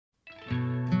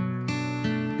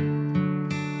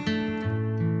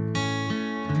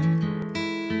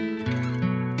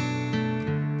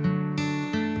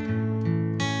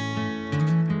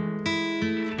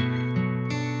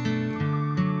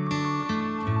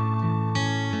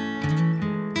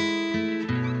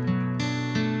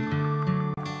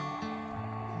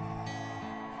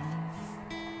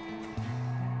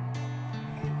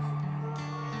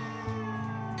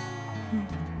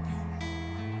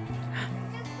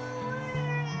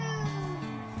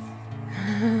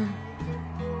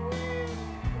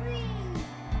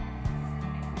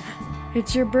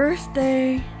It's your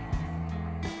birthday.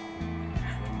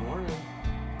 Good morning.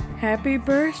 Happy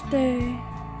birthday.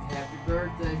 Happy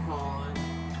birthday, Colin.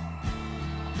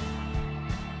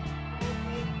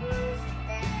 Happy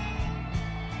birthday.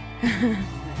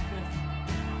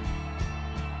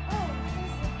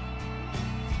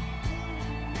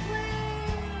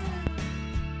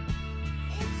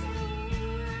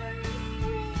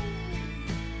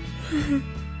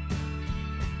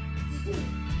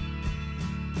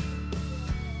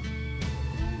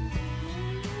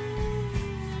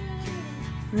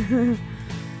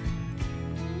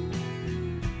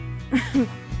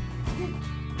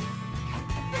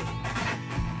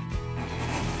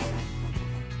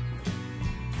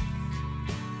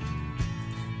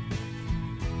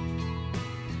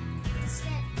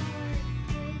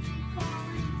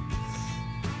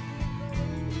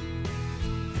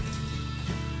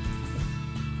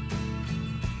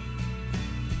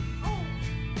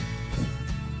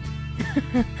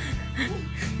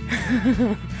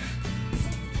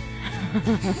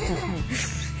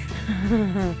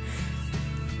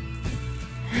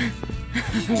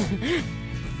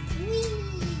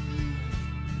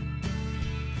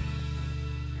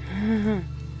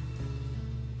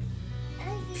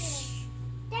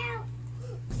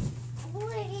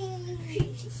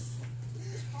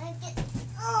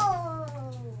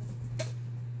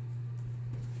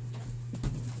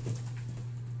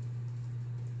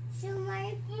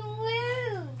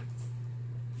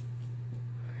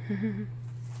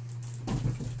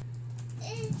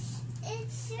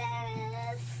 It's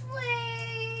a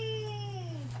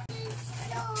flame. It's a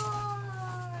star.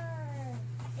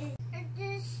 It's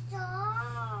a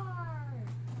star.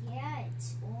 Yeah,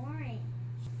 it's orange.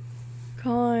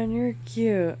 Colin, you're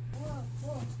cute. Whoa,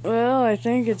 whoa. Well, I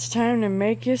think it's time to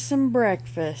make you some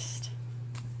breakfast.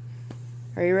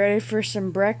 Are you ready for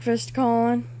some breakfast,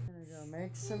 Colin? I'm gonna go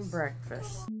make some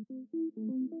breakfast.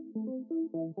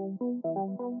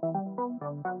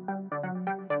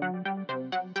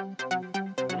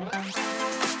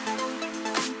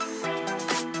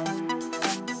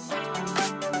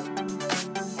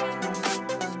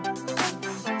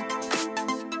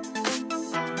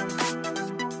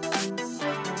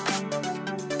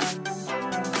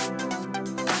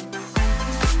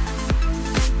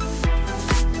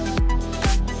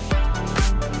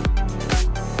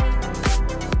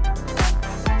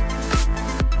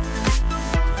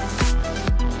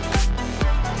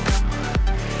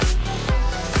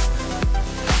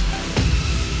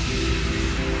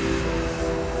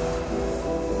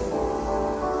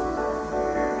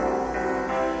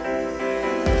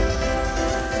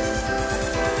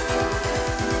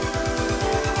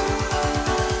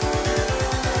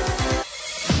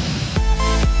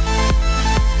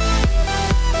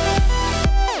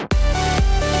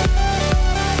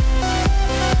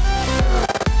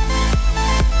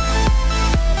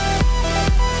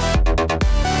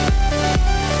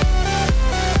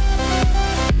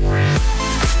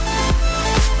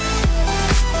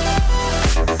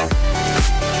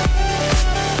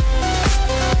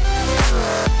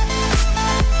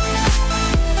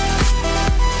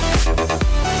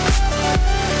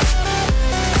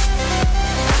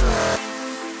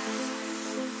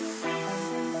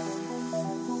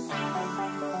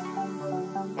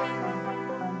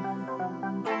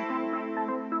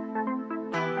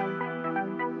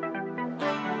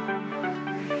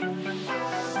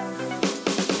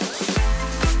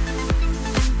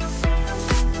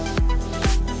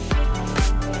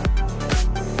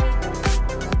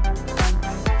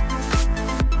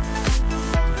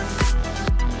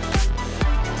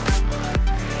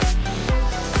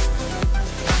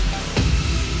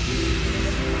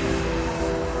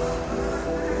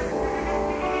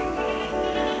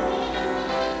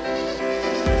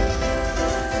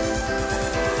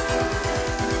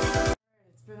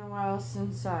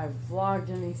 Since I've vlogged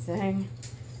anything.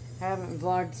 Haven't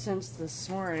vlogged since this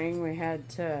morning. We had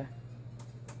to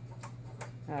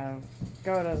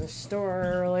go to the store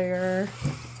earlier,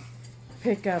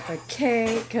 pick up a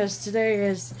cake, because today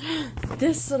is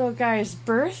this little guy's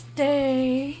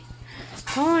birthday.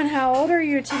 Colin, how old are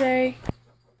you today?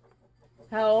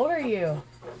 How old are you?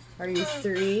 Are you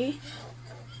 3?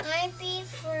 I'd be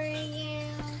for you.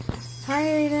 Hi,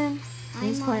 Aiden.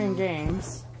 He's playing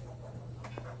games.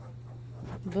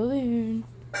 Balloon.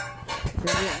 We're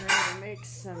getting ready to make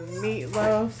some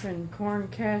meatloaf and corn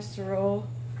casserole.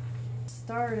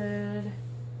 Started.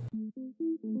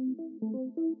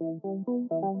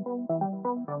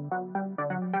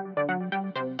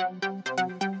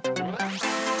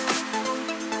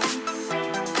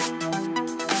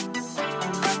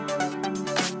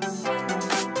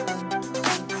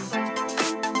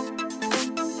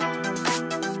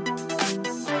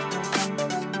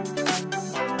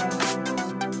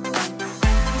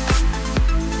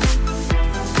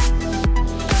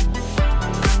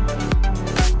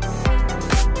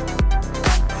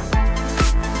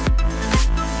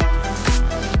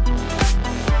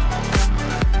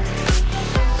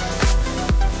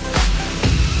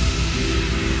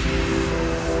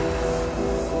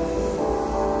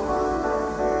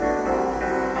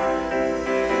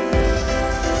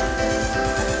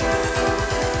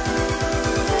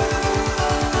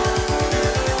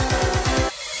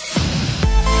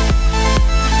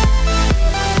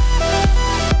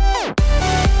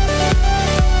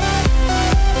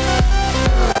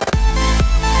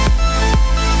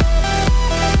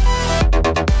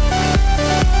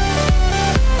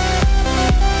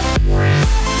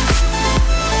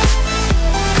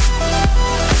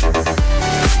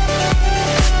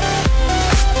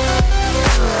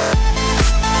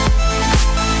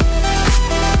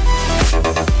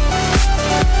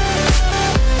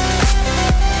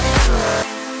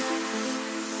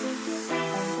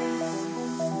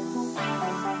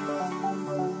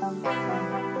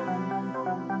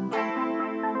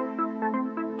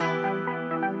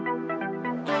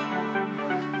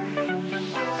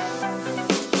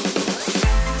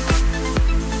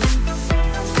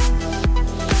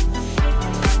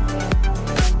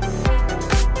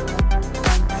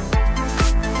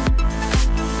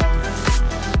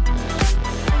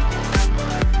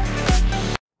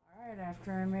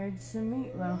 some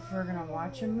meatloaf. We're gonna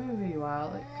watch a movie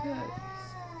while it cooks.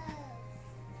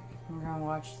 We're gonna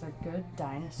watch The Good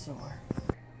Dinosaur.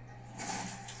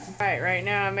 Alright, right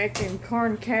now I'm making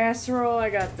corn casserole.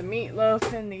 I got the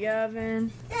meatloaf in the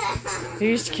oven.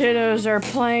 These kiddos are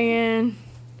playing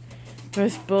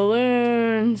with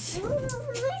balloons.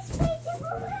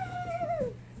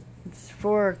 It's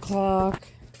 4 o'clock.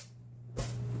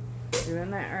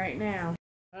 Doing that right now.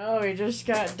 Oh, we just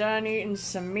got done eating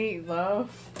some meatloaf.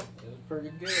 It was pretty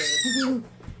good.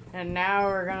 And now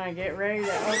we're gonna get ready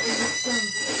to open some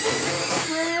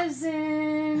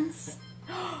presents.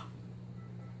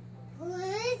 What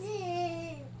is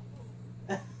it?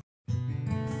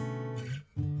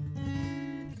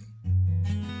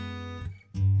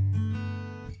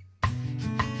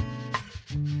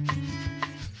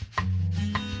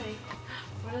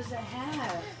 What does it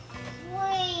have?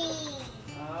 Wait.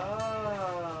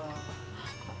 Oh.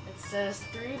 It says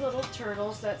 3 little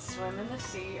turtles that swim in the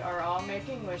sea are all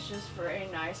making wishes for a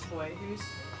nice boy who's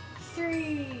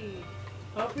 3.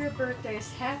 Hope your birthday's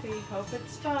happy. Hope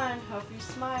it's fun. Hope you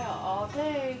smile all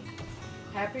day.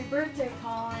 Happy birthday,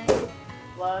 Colin.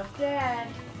 Love, Dad.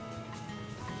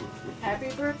 Happy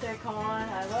birthday, Colin.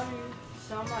 I love you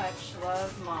so much.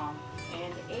 Love, Mom.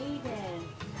 And Aiden.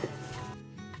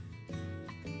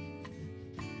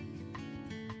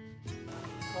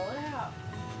 Pull it out.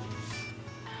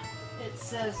 It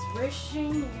says,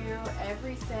 wishing you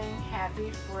everything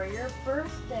happy for your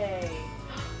birthday.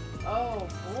 Oh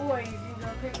boy, you can go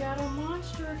pick out a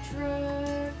monster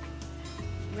truck.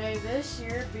 May this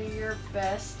year be your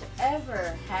best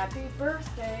ever. Happy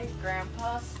birthday,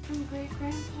 Grandpa's from Great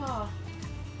Grandpa.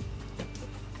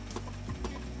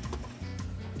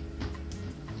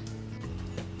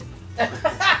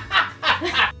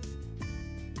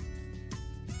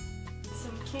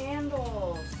 Some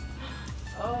candles.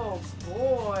 Oh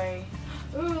boy.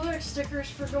 Ooh, look, stickers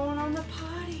for going on the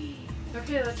potty.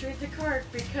 Okay, let's read the card.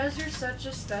 Because you're such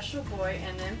a special boy,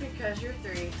 and then because you're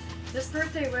 3, this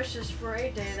birthday wish is for a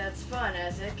day that's fun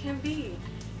as it can be.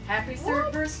 Happy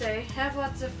 3rd birthday. Have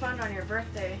lots of fun on your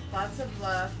birthday. Lots of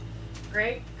love.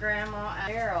 Great Grandma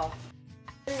Errol.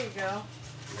 There you go.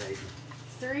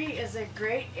 3 is a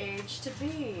great age to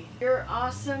be. You're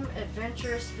awesome,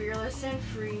 adventurous, fearless, and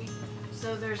free.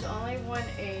 So there's only one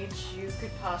age you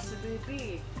could possibly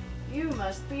be. You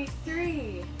must be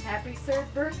 3. Happy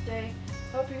 3rd birthday.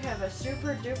 Hope you have a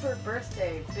super duper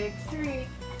birthday. Big 3.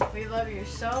 We love you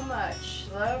so much.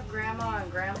 Love, Grandma and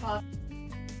Grandpa.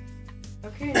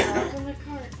 Okay, now open the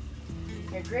card.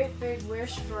 A great big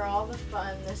wish for all the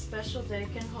fun this special day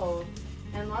can hold.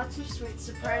 And lots of sweet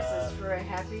surprises for a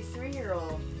happy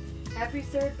 3-year-old. Happy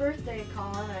 3rd birthday,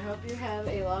 Colin. I hope you have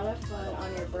a lot of fun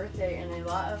on your birthday and a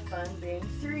lot of fun being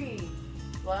 3.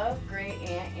 Love, Great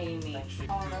Aunt Amy.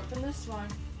 Colin, open this one.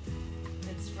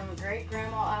 It's from Great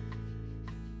Grandma.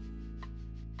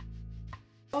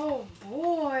 Oh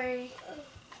boy.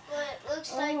 But it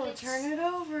looks like it's... turn it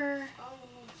over.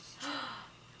 almost.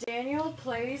 Daniel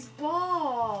plays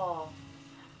ball.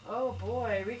 Oh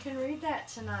boy, we can read that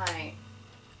tonight.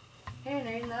 Hey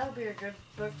Nathan, that'll be a good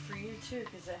book for you too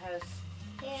because it has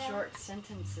short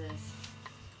sentences.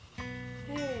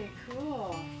 Hey,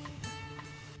 cool.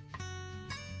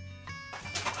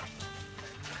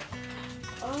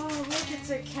 Oh, look, it's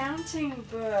a counting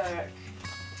book.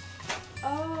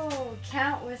 Oh,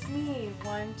 count with me.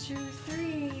 1, 2,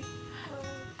 3.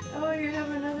 Oh, you have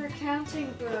another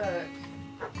counting book.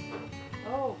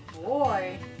 Oh,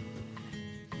 boy.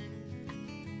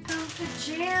 Oh,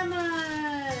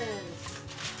 pajamas.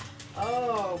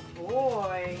 Oh,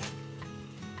 boy.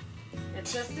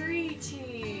 It's a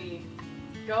 3T.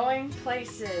 Going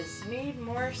places. Need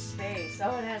more space.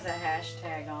 Oh, it has a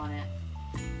hashtag on it.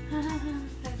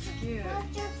 That's cute.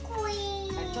 What's your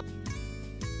queen?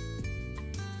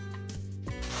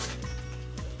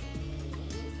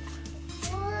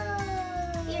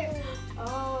 Here.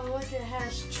 Oh, look, it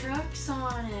has trucks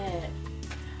on it.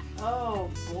 Oh,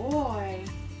 boy.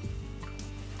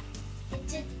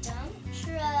 It's a dump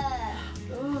truck.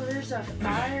 Oh, there's a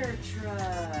fire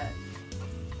truck.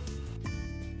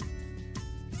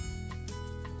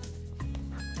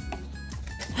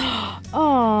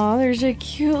 Oh, there's a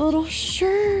cute little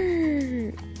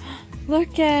shirt.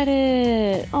 Look at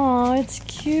it. Oh, it's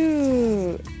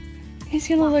cute. He's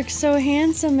gonna look so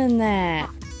handsome in that.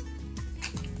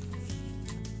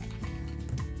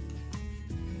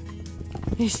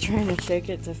 He's trying to shake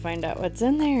it to find out what's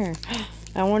in there.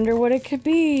 I wonder what it could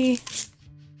be.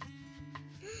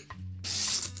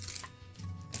 It's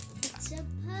a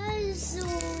puzzle.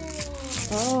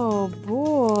 Oh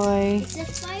boy. It's a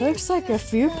fire Looks like a truck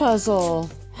few puzzle. puzzle.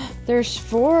 There's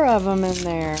 4 of them in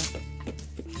there.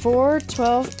 4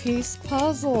 12-piece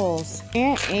puzzles.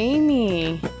 Aunt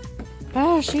Amy.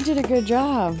 Oh, she did a good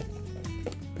job.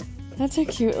 That's a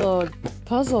cute little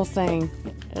puzzle thing.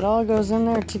 It all goes in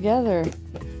there together.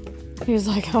 He was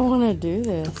like, I want to do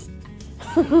this.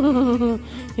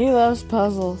 He loves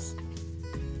puzzles.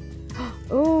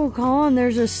 Oh, Colin,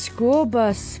 there's a school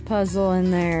bus puzzle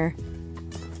in there.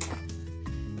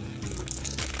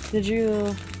 Did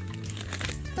you...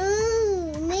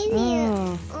 Ooh, maybe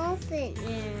Oh. it's open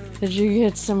now. Did you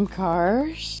get some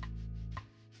cars?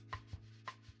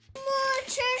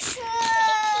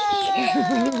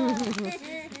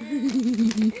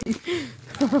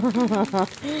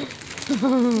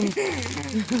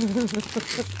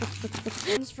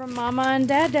 It's from Mama and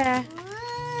Dada.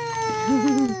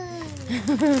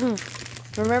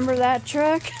 Remember that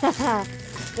truck that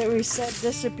we said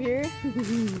disappeared?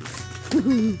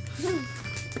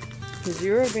 Because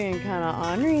you were being kind of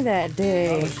ornery that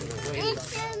day.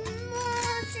 It's a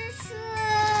monster truck.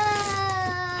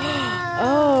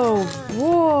 Oh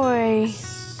boy!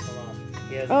 Hold on.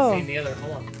 He hasn't Oh. seen the other.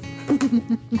 Hold on.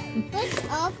 Let's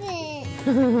open.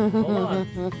 Hold on.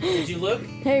 Did you look?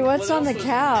 Hey, what's What on the else was-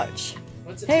 couch? What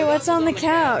What's else on is the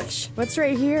couch? What's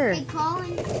right here? Hey,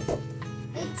 Colin.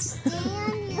 It's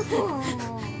Daniel.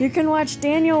 You can watch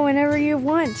Daniel whenever you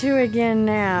want to again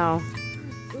now.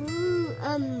 Ooh,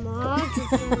 a monster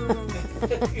truck.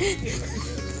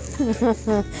 Let's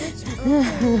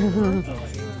open.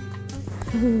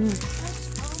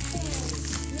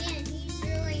 Man, he's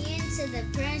really into the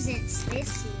presents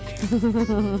this year.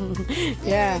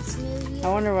 Yeah. Let's move you. I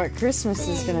wonder what Christmas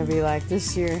is gonna be like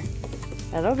this year.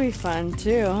 That'll be fun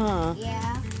too, huh?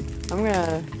 Yeah. I'm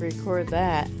gonna record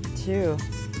that too.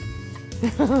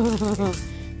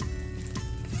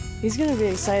 He's gonna be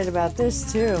excited about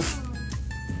this too.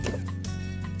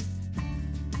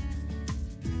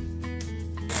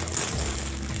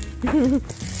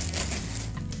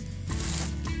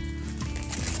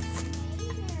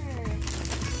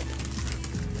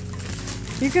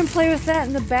 You can play with that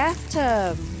in the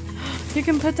bathtub. You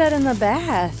can put that in the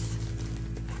bath.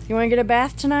 You want to get a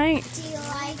bath tonight? Do you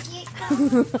like it,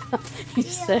 Colin? He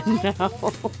said no. I don't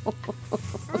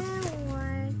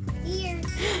want. Here.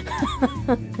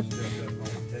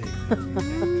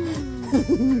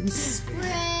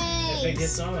 Spray. If it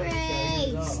gets on it, you gotta get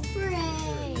it off.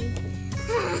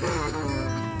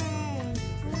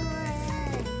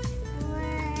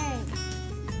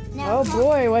 Now, Oh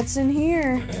boy, what's in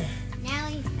here? Now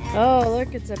we have Oh,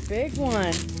 look, it's a big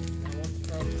one. That one's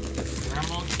from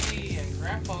Grandma T and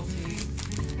Grandpa T.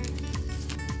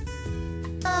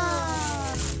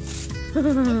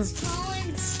 It's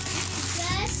Colin's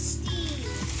Dusty.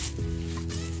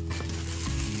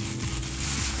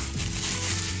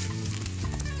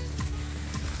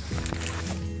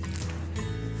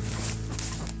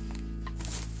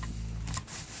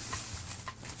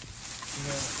 You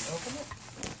gonna open it?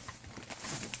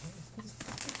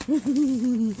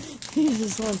 He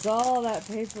just wants all that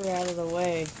paper out of the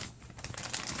way.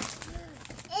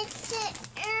 It's an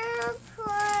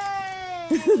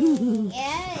airplane.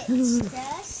 Yeah, it's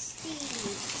Dusty.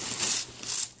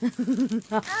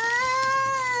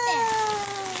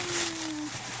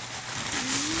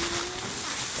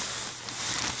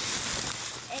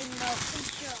 Remote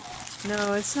control.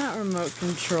 No, it's not remote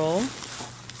control.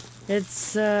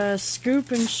 It's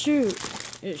scoop and shoot.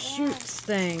 It shoots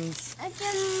things. It's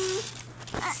an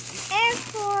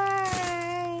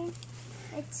airplane.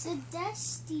 It's a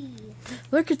Dusty.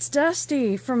 Look, it's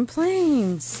Dusty from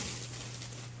Planes.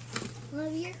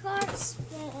 Love your card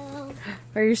spell.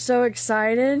 Are you so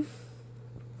excited?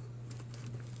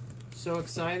 So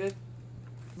excited?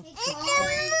 It's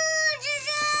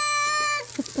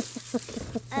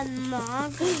a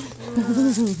monster.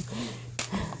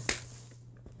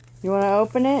 You want to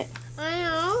open it?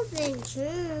 I open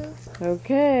too.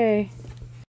 Okay.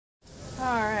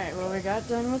 Alright, well, we got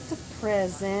done with the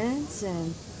presents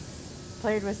and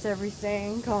played with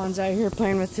everything. Colin's out here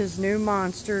playing with his new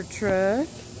monster truck.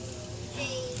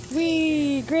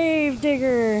 Wee! Grave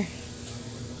digger!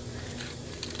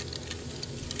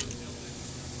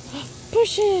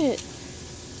 Push it!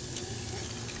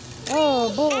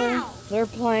 Oh boy, Ow. they're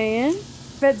playing.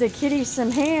 Fed the kitty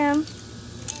some ham. And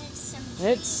some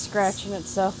It's scratching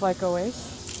itself like always.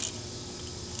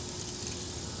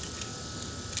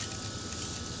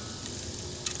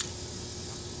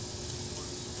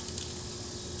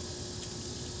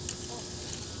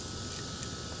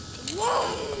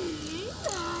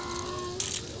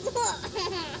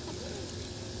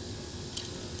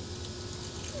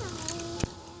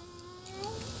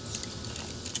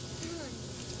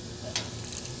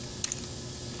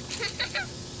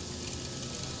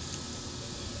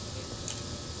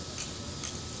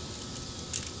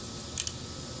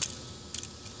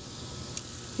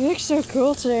 You look so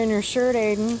cool today in your shirt,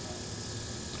 Aiden.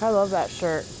 I love that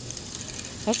shirt.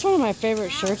 That's one of my favorite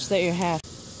shirts that you have.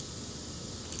 Those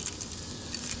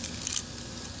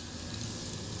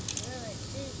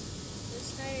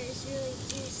tires really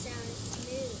do sound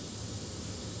smooth.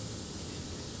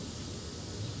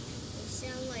 They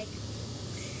sound like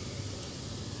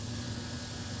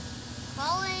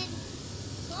Colin.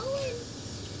 Colin.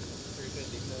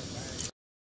 350.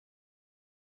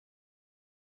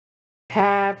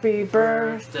 Happy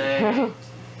birthday.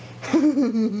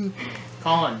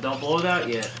 Colin, don't blow it out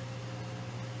yet.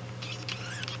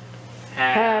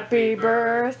 Happy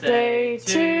birthday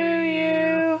to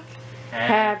you.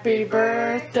 Happy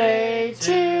birthday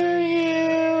to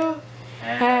you.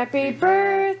 Happy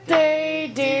birthday,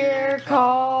 dear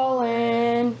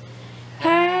Colin.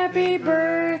 Happy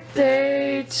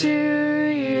birthday to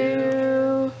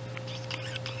you.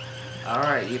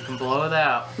 Alright, you can blow it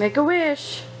out. Make a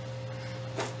wish.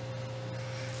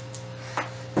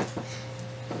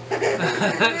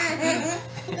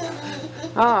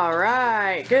 All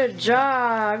right, good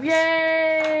job.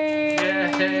 Yay!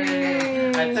 Yay!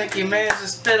 I think you managed to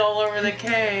spit all over the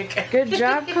cake. Good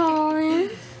job,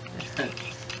 Colin.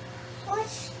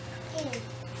 What's in?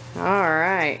 All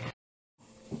right.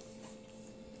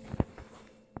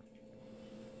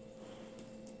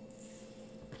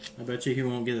 I bet you he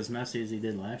won't get as messy as he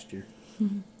did last year.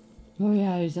 Oh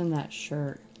yeah, he's in that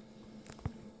shirt.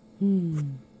 Hmm.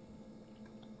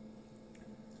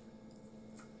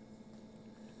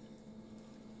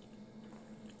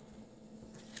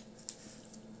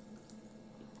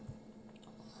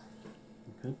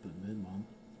 You could put mid, Mom.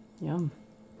 Yum.